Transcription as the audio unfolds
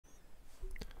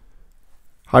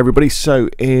Hi everybody, so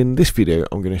in this video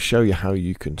I'm going to show you how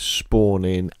you can spawn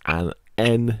in an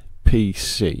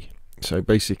NPC. So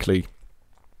basically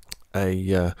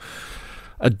a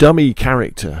dummy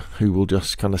character who will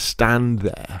just kind of stand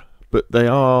there, but they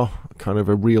are kind of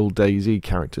a real DayZ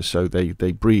character, so they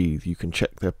breathe, you can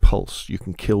check their pulse, you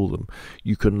can kill them,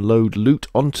 you can load loot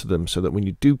onto them so that when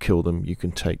you do kill them you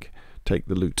can take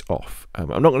the loot off. I'm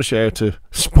not going to share how to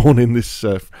spawn in this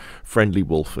friendly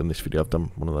wolf in this video. I've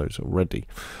done one of those already.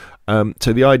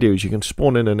 So the idea is you can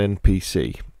spawn in an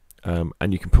NPC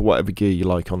and you can put whatever gear you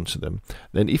like onto them.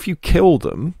 Then if you kill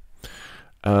them,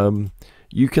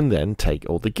 you can then take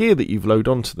all the gear that you've loaded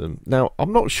onto them. Now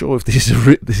I'm not sure if this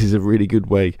is a really good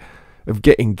way of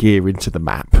getting gear into the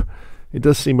map. It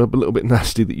does seem a little bit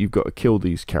nasty that you've got to kill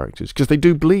these characters, because they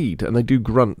do bleed and they do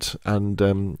grunt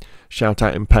and shout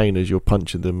out in pain as you're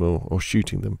punching them or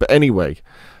shooting them. But anyway,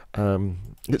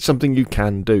 it's something you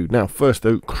can do. Now first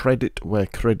though, credit where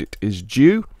credit is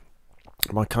due.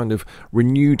 My kind of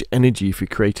renewed energy for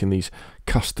creating these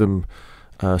custom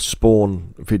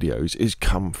spawn videos is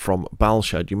come from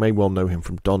Balshad. You may well know him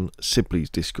from Don Sibley's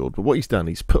Discord, but what he's done,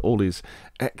 he's put all his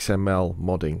XML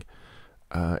modding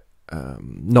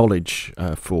knowledge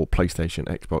for PlayStation,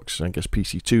 Xbox, and I guess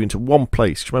PC2 into one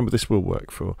place. Remember, this will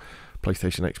work for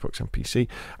PlayStation, Xbox, and PC.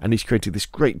 And he's created this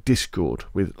great Discord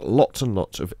with lots and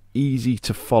lots of easy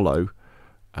to follow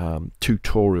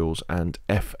tutorials and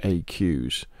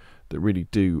FAQs that really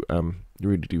do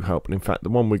help. And in fact, the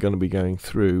one we're going to be going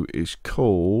through is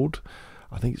called,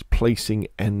 I think it's placing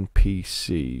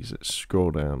NPCs. Let's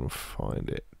scroll down and find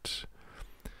it,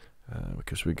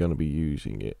 because we're going to be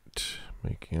using it.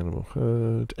 Making animal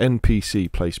herd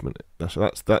NPC placement.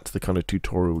 That's the kind of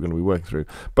tutorial we're going to be working through.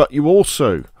 But you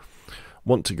also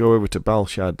want to go over to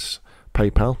Balshad's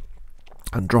PayPal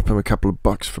and drop him a couple of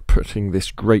bucks for putting this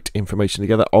great information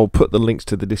together. I'll put the links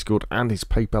to the Discord and his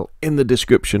PayPal in the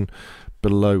description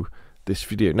below this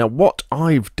video. Now what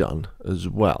I've done as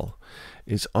well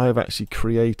is I've actually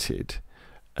created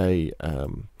a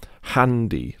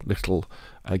handy little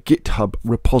GitHub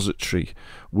repository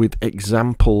with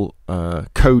example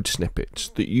code snippets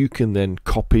that you can then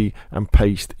copy and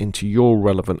paste into your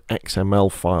relevant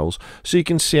XML files so you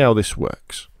can see how this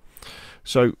works.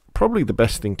 So probably the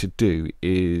best thing to do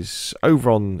is over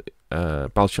on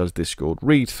Balshad's Discord,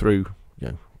 read through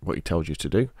what he tells you to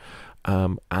do,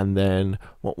 and then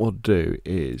what we'll do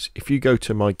is, if you go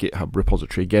to my GitHub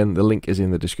repository, again the link is in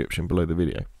the description below the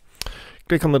video,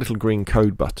 click on the little green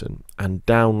code button and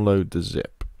download the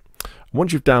zip.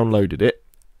 Once you've downloaded it,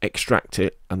 extract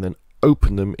it and then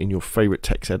open them in your favorite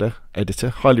text editor.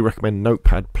 Highly recommend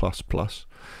Notepad++,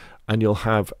 and you'll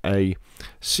have a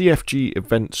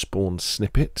cfgeventspawns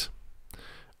snippet,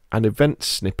 an event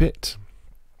snippet,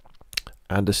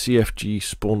 and a CFG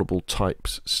spawnable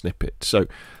types snippet. So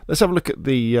let's have a look at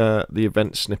the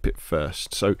event snippet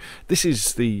first. So this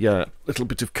is the little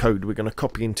bit of code we're going to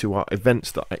copy into our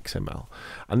events.xml,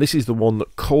 and this is the one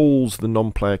that calls the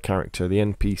non-player character, the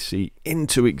NPC,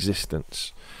 into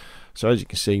existence. So as you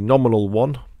can see, nominal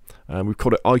 1, and we've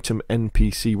called it item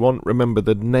NPC1. Remember,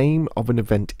 the name of an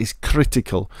event is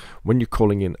critical when you're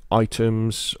calling in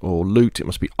items or loot. It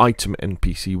must be item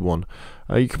NPC1.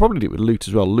 You could probably do it with loot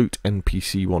as well, loot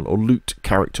NPC1 or loot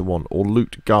character 1 or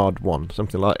loot guard 1,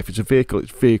 something like that. If it's a vehicle,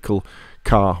 it's vehicle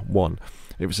car 1.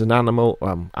 If it's an animal,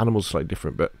 animal's slightly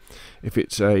different, but if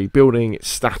it's a building, it's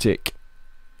static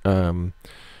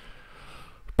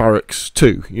barracks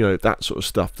 2, that sort of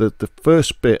stuff. The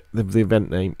first bit of the event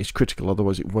name is critical,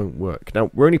 otherwise it won't work. Now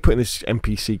we're only putting this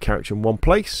NPC character in one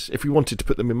place. If we wanted to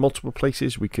put them in multiple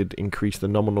places, we could increase the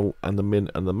nominal and the min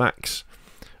and the max,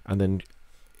 and then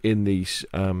in these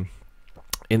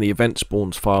in the event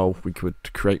spawns file we could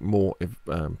create more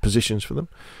positions for them.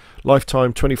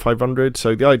 Lifetime 2500.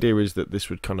 So the idea is that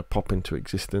this would kind of pop into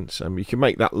existence, and you can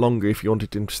make that longer if you wanted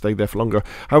them to stay there for longer.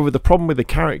 However, the problem with the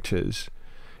characters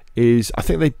is I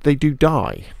think they do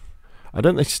die. They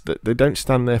don't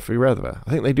stand there forever. I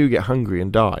think they do get hungry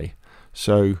and die.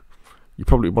 So you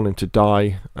probably want them to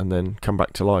die and then come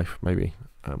back to life, maybe.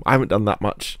 I haven't done that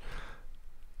much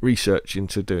research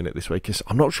into doing it this way, because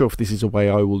I'm not sure if this is a way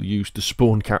I will use to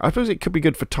spawn character. I suppose it could be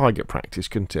good for target practice,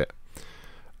 couldn't it?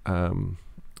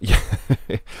 Yeah,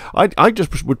 I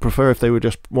just would prefer if they were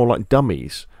just more like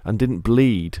dummies and didn't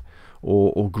bleed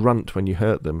or grunt when you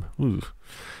hurt them.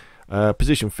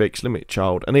 Position fixed, limit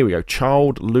child, and here we go.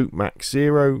 Child loot max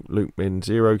 0, loot min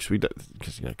 0,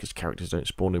 because characters don't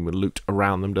spawn in with loot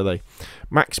around them, do they?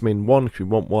 Max min 1 because we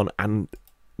want 1, and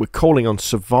we're calling on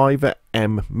Survivor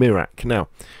M Mirak. Now,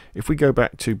 if we go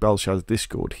back to Balshad's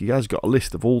Discord, he has got a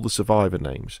list of all the survivor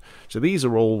names. So these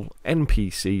are all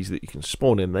NPCs that you can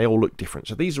spawn in. They all look different.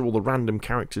 So these are all the random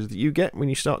characters that you get when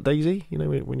you start DayZ. You know,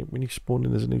 when you spawn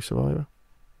in as a new survivor.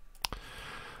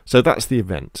 So that's the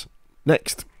event.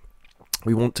 Next,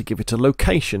 we want to give it a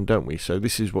location, don't we? So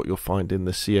this is what you'll find in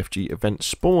the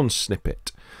cfgeventspawns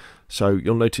snippet. So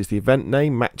you'll notice the event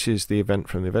name matches the event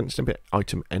from the event snippet,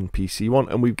 item NPC1,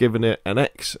 and we've given it an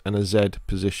X and a Z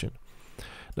position.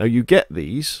 Now you get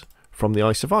these from the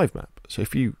iSurvive map. So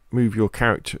if you move your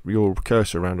cursor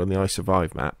around on the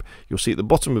iSurvive map, you'll see at the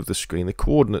bottom of the screen the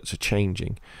coordinates are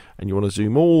changing, and you want to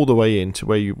zoom all the way in to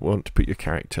where you want to put your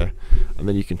character, and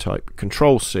then you can type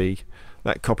Control-C,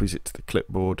 that copies it to the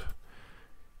clipboard,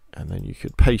 and then you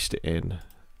could paste it in,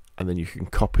 and then you can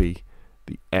copy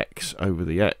the X over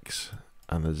the X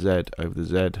and the Z over the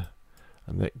Z,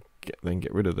 and then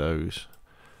get rid of those.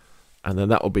 And then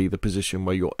that will be the position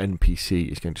where your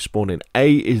NPC is going to spawn in.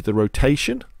 A is the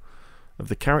rotation of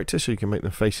the character, so you can make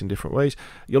them face in different ways.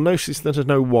 You'll notice that there's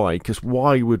no Y, because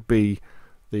Y would be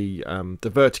the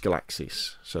vertical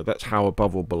axis. So that's how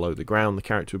above or below the ground the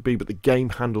character would be, but the game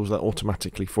handles that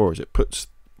automatically for us. It puts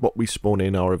what we spawn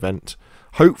in our event,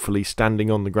 hopefully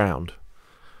standing on the ground.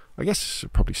 I guess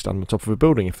it'll probably stand on top of a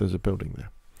building if there's a building there.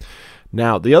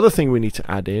 Now, the other thing we need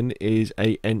to add in is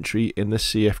a entry in the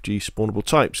CFG spawnable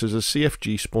types. There's a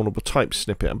CFG spawnable type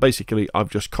snippet, and basically I've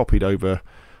just copied over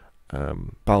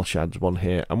Balshad's one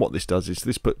here, and what this does is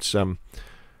this puts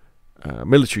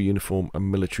military uniform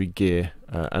and military gear,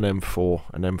 an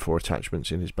M4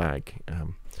 attachments in his bag,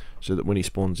 so that when he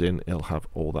spawns in, he'll have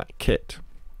all that kit.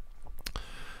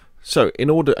 So in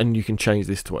order, and you can change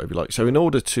this to whatever you like. So in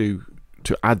order to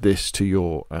add this to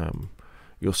your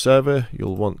server,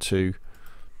 you'll want to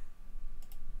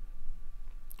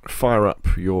fire up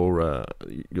your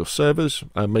servers.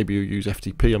 Maybe you use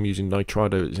FTP. I'm using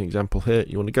Nitrado as an example here.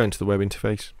 You want to go into the web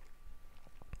interface.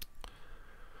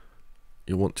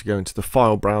 You want to go into the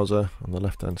file browser on the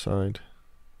left hand side.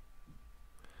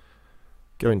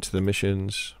 Go into the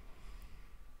missions.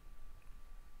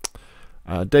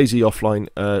 DayZ offline.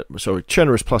 Sorry,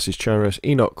 Chernarus plus is Chernarus.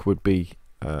 Enoch would be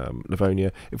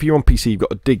Livonia. If you're on PC, you've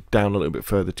got to dig down a little bit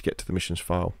further to get to the missions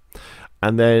file,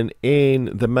 and then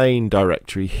in the main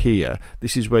directory here,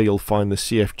 this is where you'll find the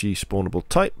CFG spawnable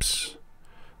types.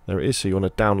 There it is. So you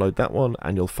want to download that one,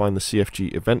 and you'll find the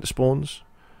CFG event spawns.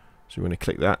 So you want to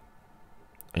click that,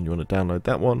 and you want to download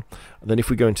that one. And then if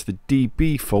we go into the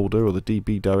DB folder or the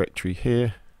DB directory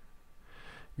here,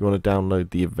 you want to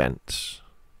download the events,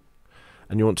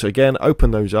 and you want to again open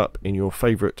those up in your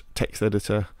favorite text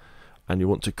editor. And you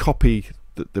want to copy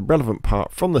the relevant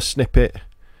part from the snippet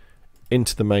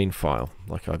into the main file,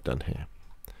 like I've done here.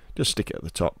 Just stick it at the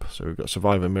top. So we've got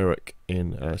Survivor Mirak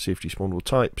in CFG spawnable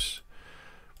types.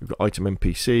 We've got item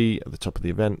NPC at the top of the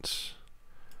events.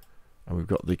 And we've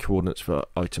got the coordinates for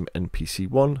item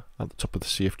NPC1 at the top of the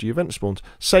CFG event spawns.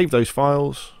 Save those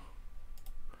files.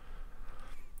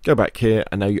 Go back here,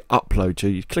 and now you upload. So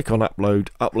you click on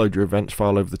upload your events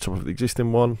file over the top of the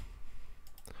existing one.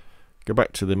 Go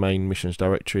back to the main missions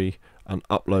directory and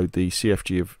upload the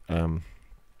CFG of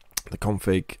the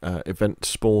config event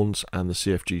spawns and the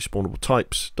CFG spawnable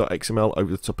types.xml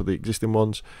over the top of the existing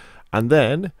ones, and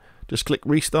then just click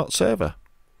restart server,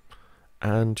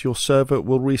 and your server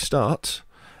will restart,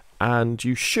 and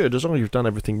you should, as long as you've done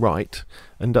everything right,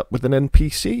 end up with an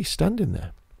NPC standing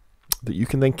there that you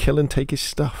can then kill and take his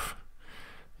stuff.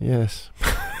 Yes.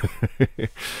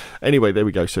 Anyway, there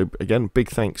we go. So again, big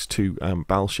thanks to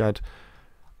Balshad.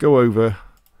 Go over,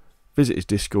 visit his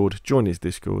Discord, join his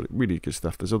Discord. Really good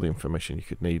stuff. There's all the information you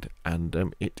could need,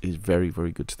 and it is very,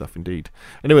 very good stuff indeed.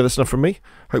 Anyway, that's enough from me.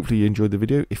 Hopefully you enjoyed the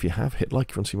video. If you have, hit like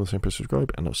if you want to see more, press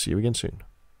subscribe, and I'll see you again soon.